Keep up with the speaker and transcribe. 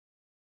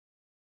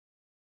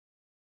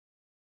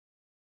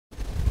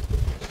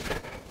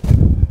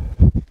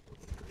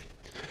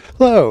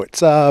Hello, it's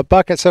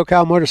Buck at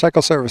SoCal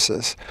Motorcycle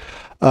Services.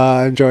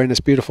 Enjoying this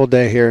beautiful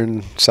day here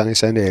in sunny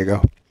San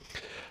Diego.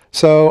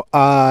 So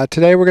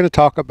today we're going to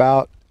talk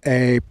about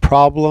a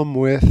problem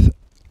with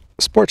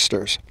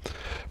Sportsters,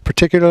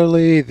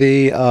 particularly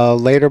the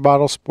later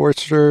model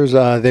Sportsters.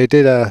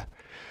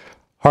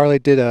 Harley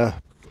did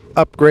a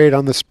upgrade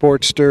on the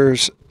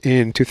Sportsters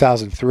in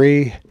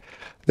 2003.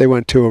 They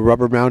went to a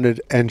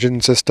rubber-mounted engine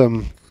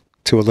system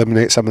to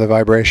eliminate some of the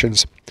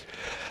vibrations.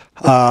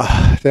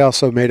 They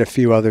also made a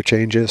few other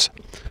changes,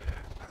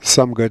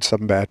 some good,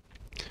 some bad.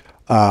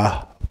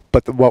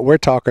 But what we're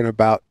talking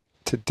about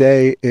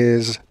today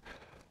is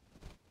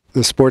the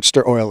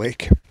Sportster oil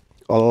leak.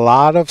 A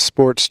lot of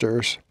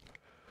Sportsters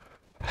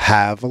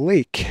have a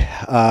leak.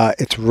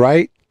 It's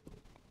right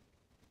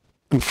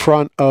in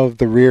front of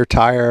the rear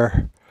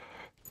tire,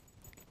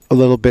 a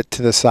little bit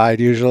to the side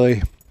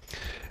usually.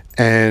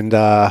 And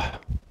the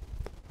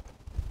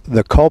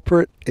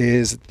culprit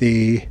is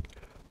the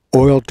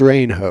oil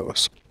drain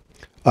hose.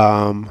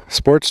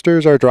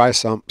 Sportsters are dry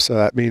sump, so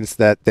that means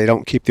that they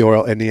don't keep the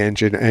oil in the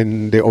engine,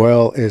 and the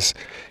oil is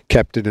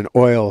kept in an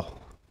oil,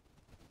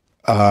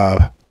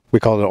 we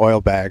call it an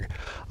oil bag,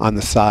 on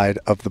the side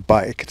of the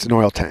bike. It's an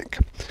oil tank.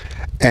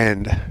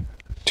 And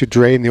to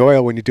drain the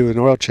oil, when you do an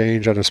oil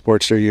change on a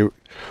Sportster, you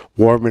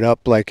warm it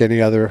up like any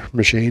other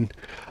machine.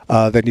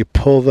 Then you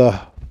pull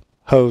the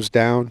hose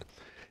down,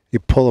 you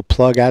pull a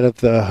plug out of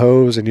the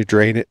hose, and you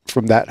drain it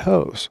from that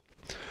hose.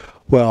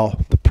 Well,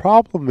 the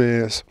problem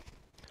is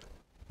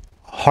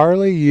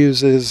Harley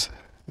uses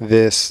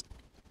this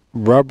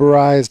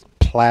rubberized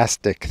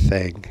plastic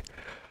thing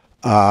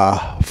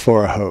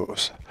for a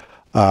hose.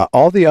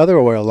 All the other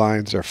oil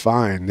lines are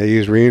fine. They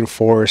use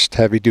reinforced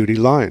heavy-duty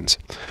lines.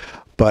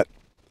 But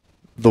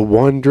the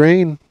one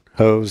drain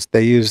hose,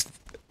 they use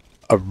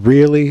a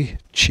really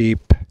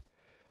cheap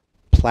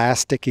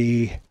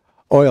plasticky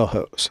oil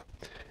hose.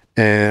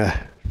 And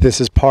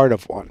this is part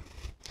of one.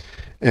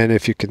 And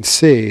if you can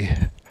see,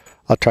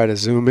 I'll try to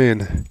zoom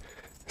in,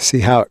 see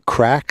how it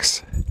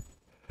cracks.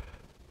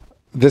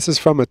 This is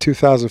from a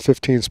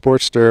 2015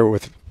 Sportster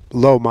with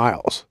low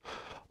miles,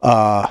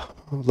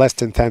 less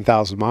than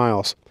 10,000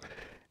 miles,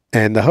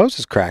 and the hose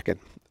is cracking.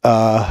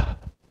 And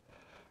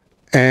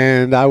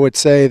I would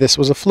say this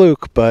was a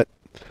fluke, but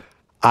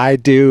I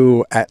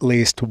do at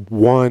least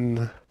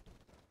one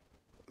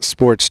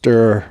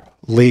Sportster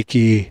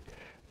leaky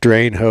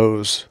drain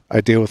hose.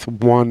 I deal with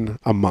one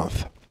a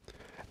month,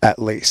 at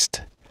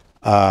least.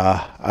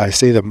 I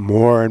see them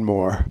more and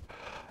more.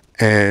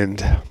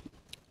 And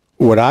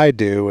what I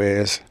do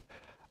is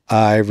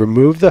I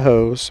remove the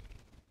hose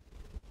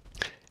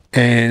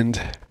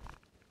and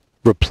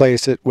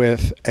replace it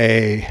with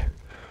a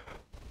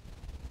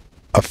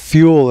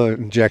fuel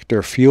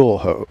injector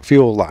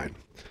fuel line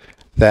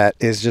that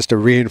is just a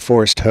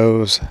reinforced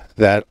hose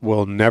that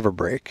will never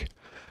break.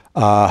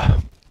 And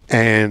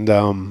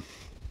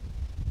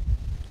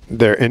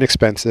they're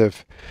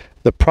inexpensive.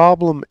 The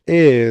problem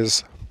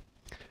is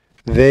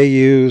they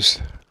use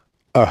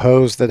a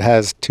hose that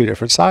has two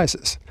different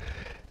sizes.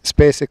 It's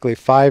basically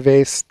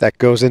 5/8 that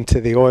goes into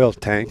the oil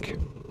tank,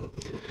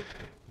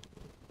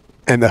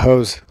 and the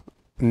hose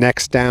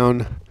necks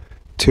down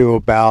to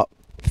about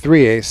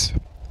 3/8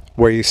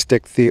 where you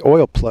stick the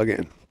oil plug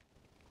in.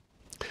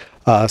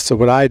 So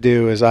what I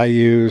do is I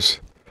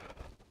use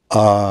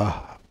a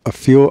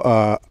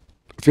fuel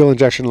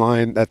injection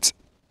line that's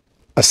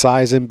a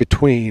size in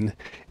between.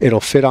 It'll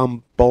fit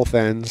on both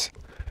ends,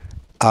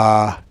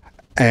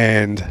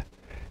 and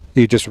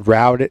you just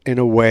route it in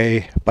a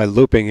way by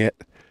looping it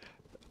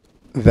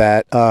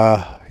that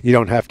you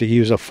don't have to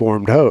use a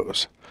formed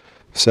hose.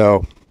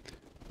 So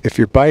if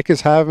your bike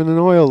is having an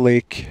oil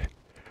leak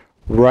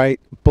right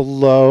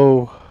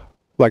below,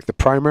 like the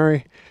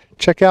primary,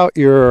 check out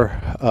your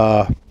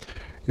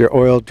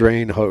oil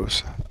drain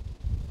hose.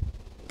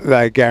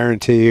 I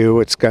guarantee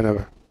you it's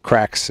gonna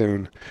crack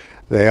soon.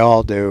 They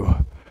all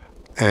do,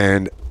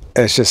 and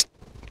it's just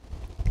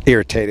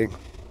irritating.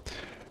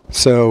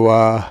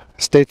 So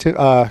stay tuned.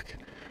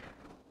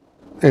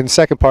 In the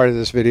second part of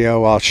this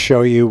video, I'll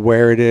show you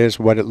where it is,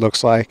 what it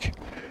looks like.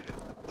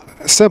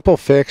 A simple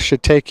fix,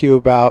 should take you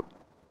about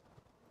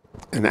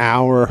an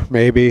hour,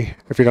 maybe,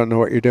 if you don't know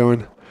what you're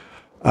doing.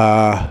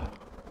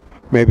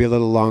 Maybe a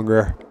little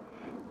longer.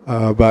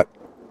 But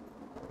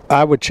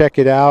I would check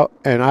it out,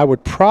 and I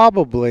would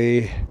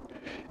probably,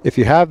 if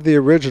you have the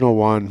original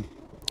one,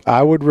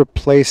 I would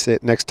replace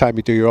it next time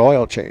you do your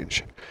oil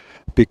change,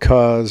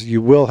 because you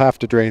will have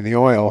to drain the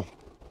oil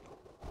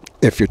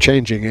if you're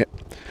changing it.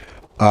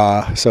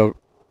 So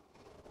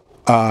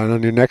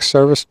on your next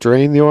service,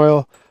 drain the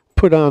oil,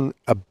 put on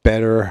a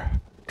better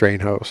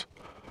drain hose.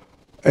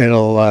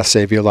 It'll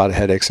save you a lot of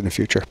headaches in the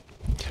future.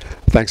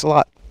 Thanks a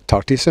lot.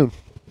 Talk to you soon.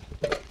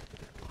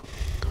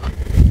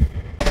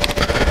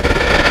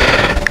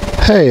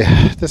 Hey,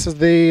 this is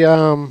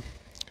the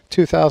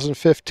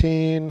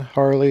 2015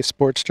 Harley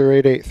Sportster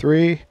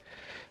 883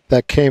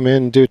 that came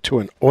in due to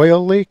an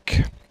oil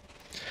leak.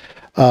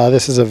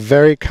 This is a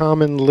very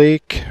common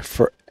leak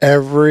for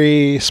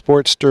every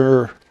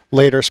Sportster,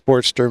 later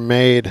Sportster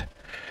made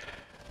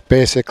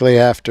basically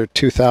after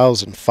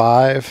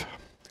 2005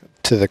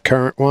 to the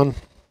current one.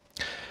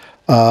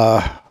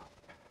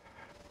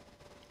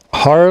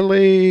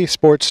 Harley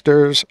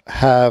Sportsters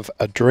have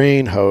a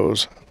drain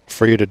hose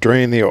for you to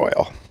drain the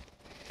oil.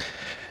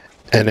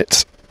 And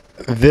it's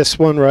this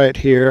one right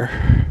here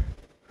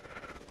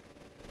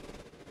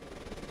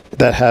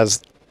that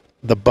has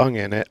the bung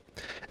in it.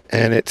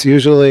 And it's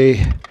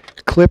usually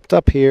clipped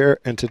up here,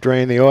 and to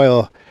drain the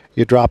oil,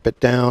 you drop it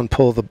down,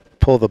 pull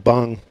the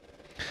bung,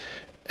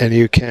 and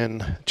you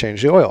can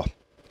change the oil.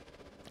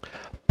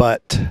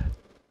 But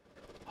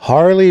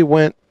Harley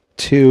went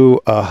to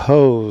a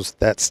hose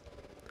that's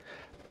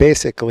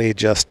basically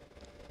just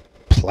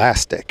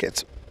plastic.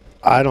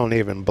 I don't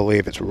even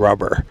believe it's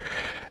rubber.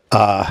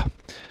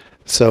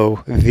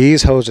 So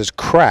these hoses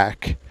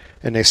crack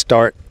and they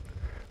start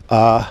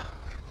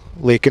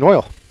leaking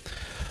oil.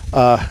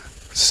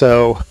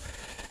 So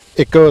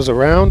it goes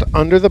around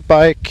under the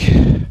bike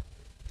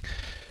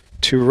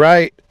to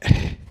right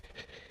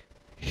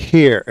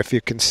here, if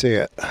you can see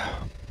it,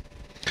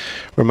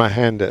 where my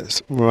hand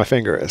is, where my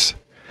finger is.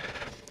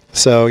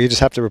 So you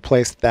just have to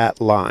replace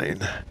that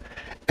line.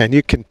 And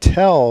you can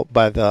tell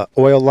by the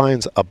oil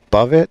lines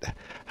above it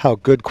how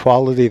good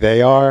quality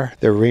they are.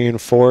 They're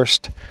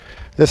reinforced.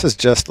 This is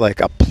just like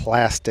a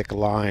plastic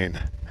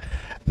line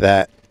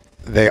that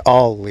they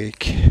all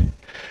leak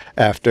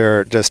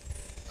after just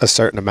a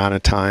certain amount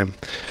of time.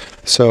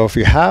 So if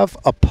you have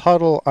a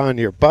puddle on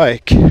your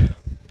bike,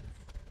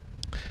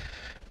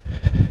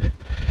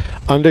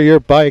 under your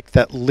bike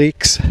that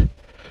leaks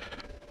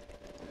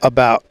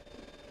about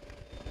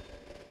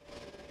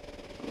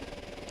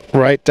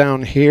right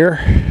down here,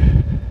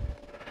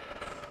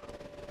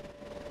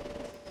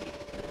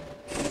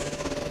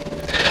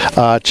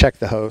 check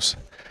the hose.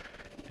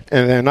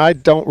 And then I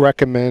don't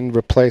recommend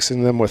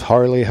replacing them with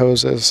Harley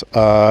hoses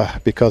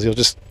because you'll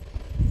just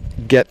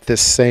get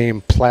this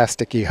same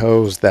plasticky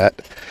hose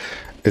that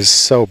is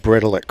so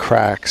brittle it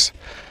cracks.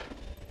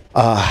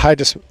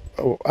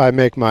 I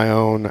make my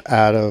own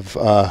out of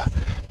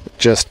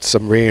just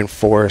some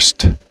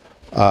reinforced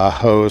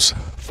hose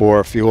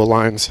for fuel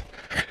lines,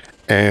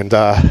 and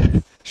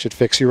should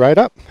fix you right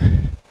up.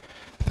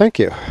 Thank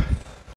you.